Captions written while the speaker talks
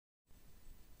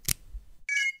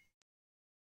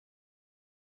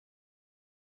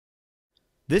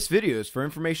This video is for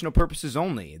informational purposes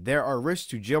only. There are risks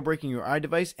to jailbreaking your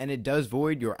iDevice, and it does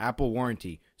void your Apple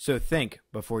warranty. So think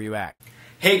before you act.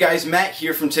 Hey guys, Matt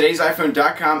here from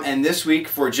TodaysiPhone.com, and this week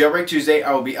for Jailbreak Tuesday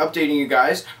I will be updating you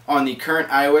guys on the current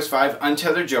iOS 5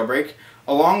 untethered jailbreak,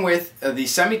 along with the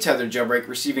semi-tethered jailbreak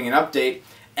receiving an update,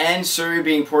 and Siri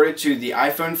being ported to the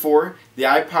iPhone 4, the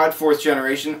iPod 4th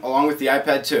generation, along with the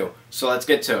iPad 2. So let's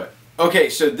get to it. Okay,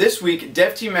 so this week,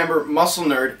 Dev Team member Muscle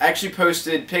Nerd actually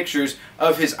posted pictures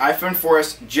of his iPhone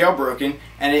 4S jailbroken,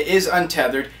 and it is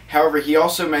untethered. However, he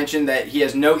also mentioned that he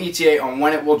has no ETA on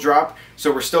when it will drop,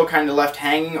 so we're still kind of left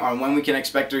hanging on when we can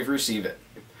expect to receive it.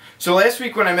 So last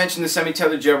week when I mentioned the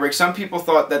semi-tethered jailbreak, some people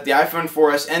thought that the iPhone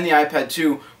 4S and the iPad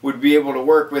 2 would be able to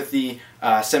work with the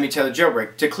semi-tethered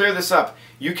jailbreak. To clear this up,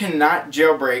 you cannot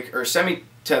jailbreak or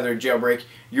semi-tethered jailbreak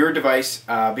your device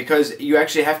because you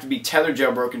actually have to be tethered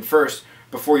jailbroken first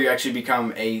before you actually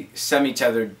become a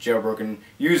semi-tethered jailbroken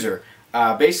user.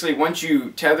 Basically, once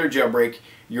you tether jailbreak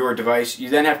your device, you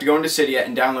then have to go into Cydia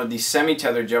and download the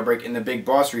semi-tethered jailbreak in the Big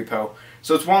Boss repo.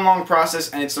 So it's one long process,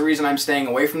 and it's the reason I'm staying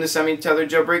away from the semi-tethered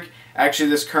jailbreak. Actually,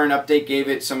 this current update gave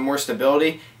it some more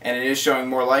stability, and it is showing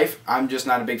more life. I'm just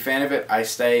not a big fan of it. I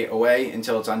stay away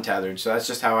until it's untethered, so that's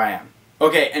just how I am.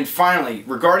 Okay, and finally,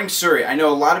 regarding Siri, I know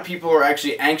a lot of people are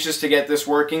actually anxious to get this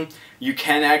working. You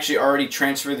can actually already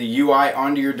transfer the UI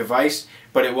onto your device,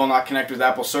 but it will not connect with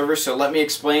Apple servers, so let me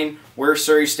explain where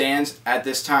Siri stands at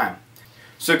this time.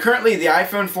 So currently, the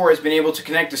iPhone 4 has been able to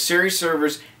connect to Siri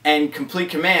servers and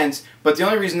complete commands, but the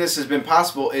only reason this has been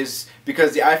possible is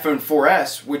because the iPhone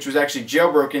 4S, which was actually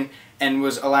jailbroken and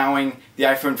was allowing the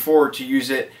iPhone 4 to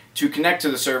use it to connect to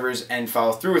the servers and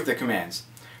follow through with the commands.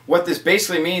 What this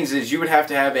basically means is you would have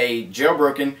to have a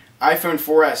jailbroken iPhone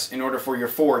 4S in order for your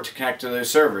 4 to connect to those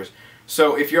servers.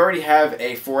 So if you already have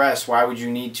a 4S, why would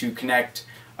you need to connect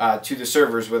to the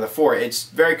servers with a 4? It's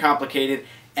very complicated,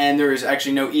 and there is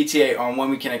actually no ETA on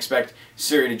when we can expect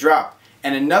Siri to drop.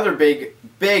 And another big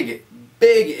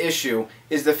issue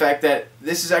is the fact that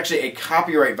this is actually a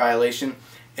copyright violation,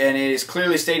 and it is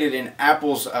clearly stated in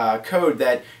Apple's code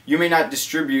that you may not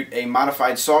distribute a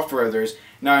modified software of theirs.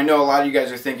 Now, I know a lot of you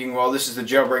guys are thinking, well, this is the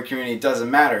jailbreak community, it doesn't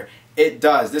matter. It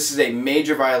does. This is a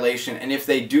major violation, and if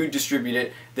they do distribute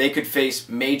it, they could face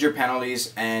major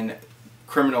penalties and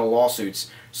criminal lawsuits.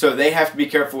 So they have to be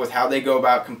careful with how they go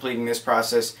about completing this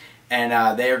process, and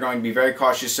they are going to be very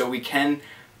cautious. So we can,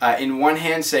 in one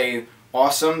hand, say,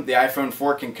 awesome, the iPhone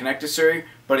 4 can connect to Siri,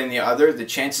 but in the other, the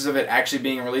chances of it actually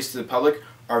being released to the public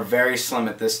are very slim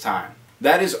at this time.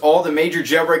 That is all the major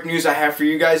jailbreak news I have for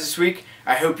you guys this week.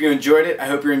 I hope you enjoyed it. I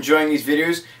hope you're enjoying these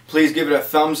videos. Please give it a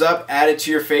thumbs up, add it to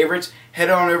your favorites. Head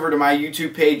on over to my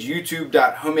YouTube page,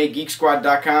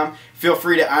 youtube.homemadegeeksquad.com. Feel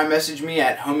free to iMessage me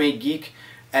at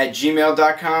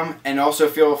homemadegeek@gmail.com, and also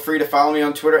feel free to follow me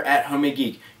on Twitter at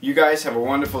homemadegeek. You guys have a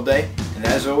wonderful day, and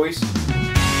as always,